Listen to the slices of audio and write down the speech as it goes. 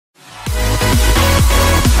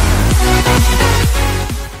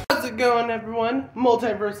going, everyone?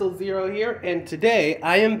 Multiversal Zero here, and today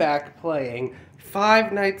I am back playing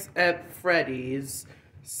Five Nights at Freddy's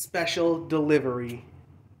Special Delivery.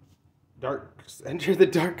 Enter the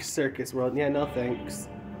Dark Circus world. Yeah, no thanks.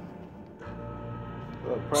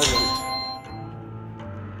 Oh, present.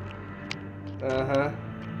 Uh-huh.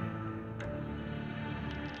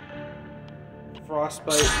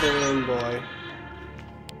 Frostbite Balloon Boy.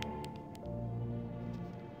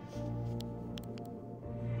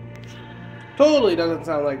 Totally doesn't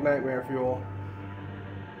sound like nightmare fuel.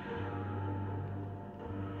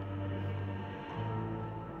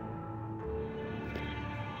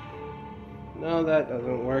 No, that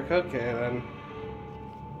doesn't work. Okay, then.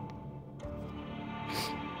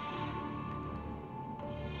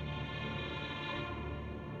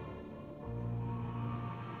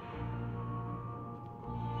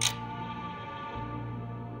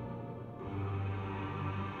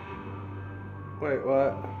 Wait,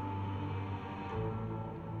 what?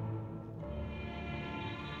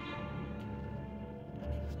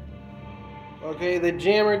 Okay, the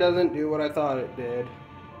jammer doesn't do what I thought it did.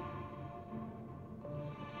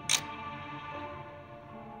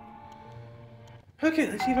 Okay,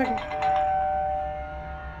 let's see if I can...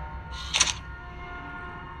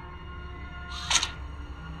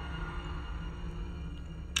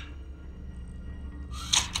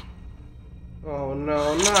 Oh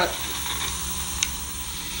no, not...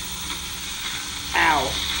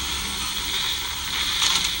 Ow.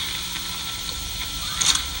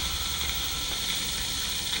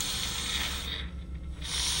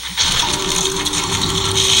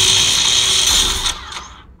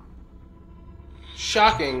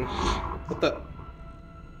 Shocking. What the?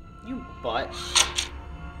 You butt.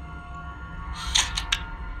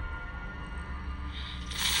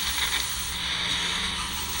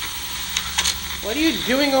 What are you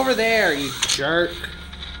doing over there, you jerk?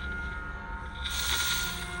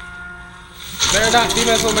 Better not be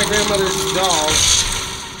messing with my grandmother's dolls.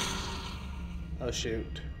 Oh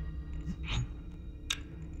shoot.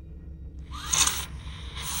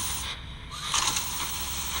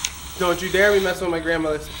 Don't you dare be messing with my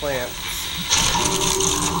grandmother's plants.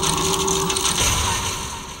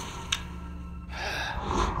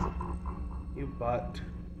 You butt.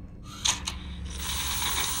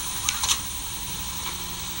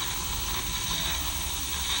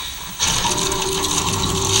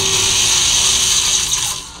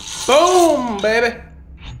 Boom, baby.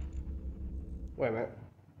 Wait a minute.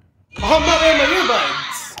 Oh, I'm not wearing my earbuds.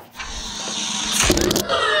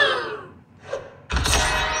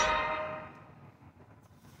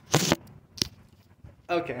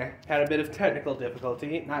 Okay, had a bit of technical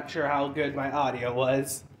difficulty. Not sure how good my audio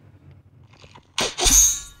was.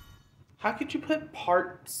 How could you put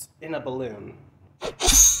parts in a balloon?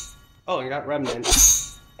 Oh, you got remnant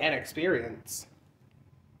and experience.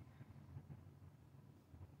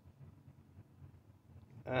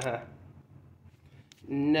 Uh-huh.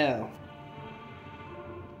 No.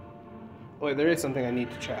 Wait, there is something I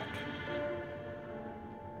need to check.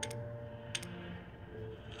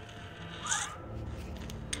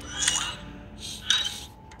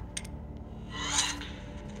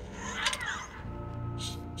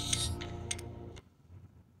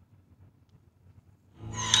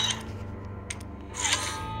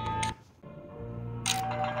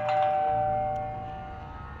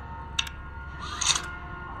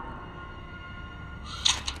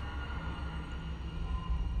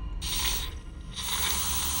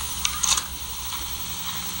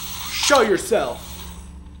 Show yourself.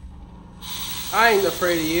 I ain't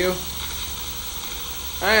afraid of you.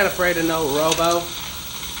 I ain't afraid of no robo.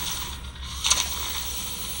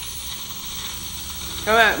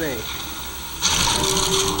 Come at me.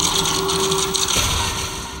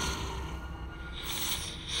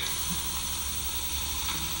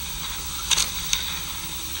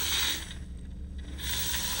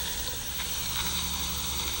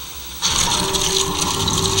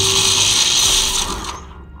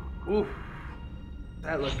 Oof,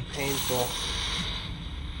 that looked painful.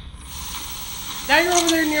 Now you're over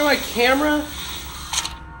there near my camera?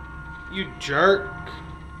 You jerk.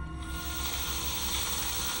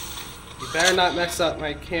 You better not mess up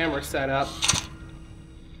my camera setup.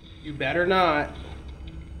 You better not.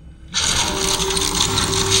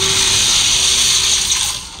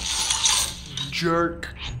 Jerk.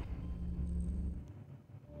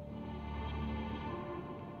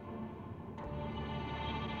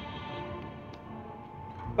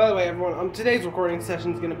 By the way, everyone, today's recording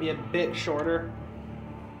session is going to be a bit shorter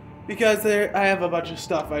because I have a bunch of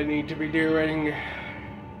stuff I need to be doing.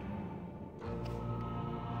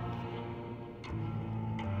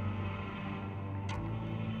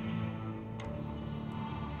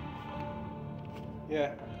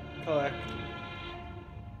 Yeah. Collect.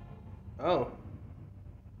 Oh.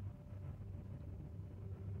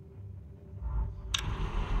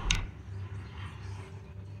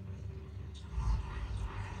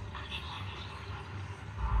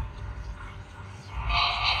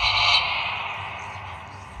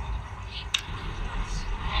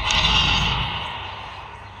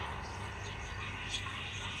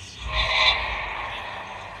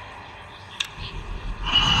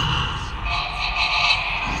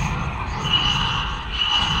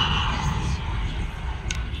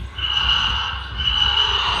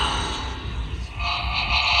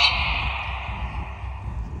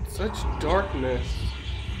 Such darkness.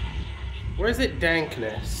 Where is it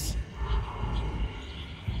dankness?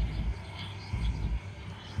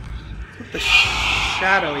 What's with the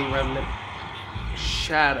shadowy remnant?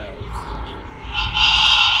 Shadows.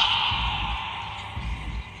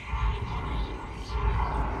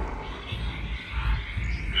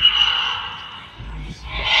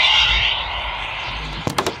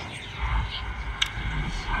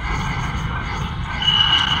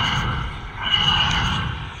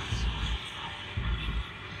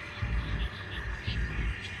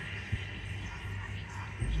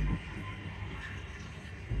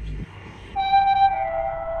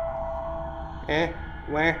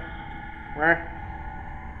 Where?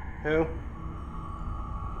 Who?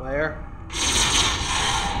 Where?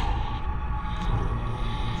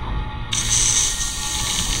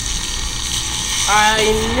 I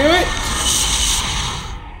knew it!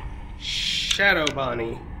 Shadow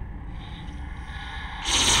Bonnie.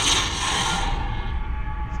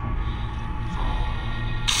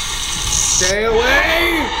 Stay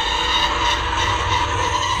away!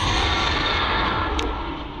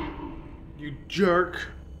 You jerk.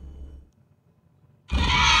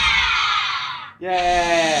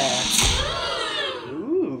 Yeah!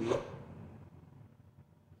 Ooh.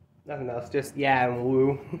 Nothing else, just yeah and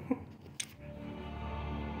woo.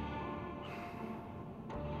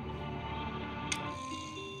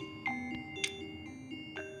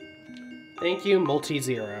 Thank you,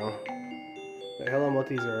 Multi-Zero. Hello,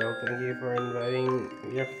 Multi-Zero. Thank you for inviting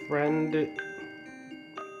your friend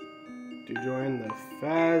to join the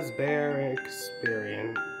Fazbear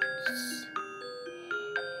experience.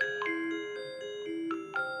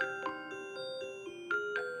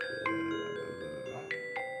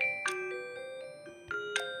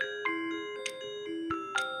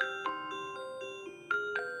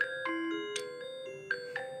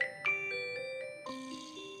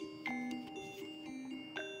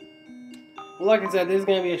 Well, like I said, this is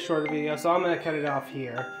going to be a short video, so I'm going to cut it off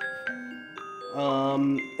here.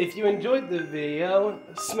 If you enjoyed the video,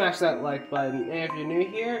 smash that like button, and if you're new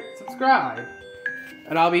here, subscribe.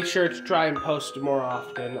 And I'll be sure to try and post more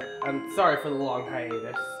often. I'm sorry for the long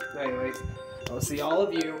hiatus. Anyways, I'll see all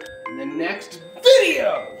of you in the next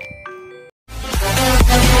video!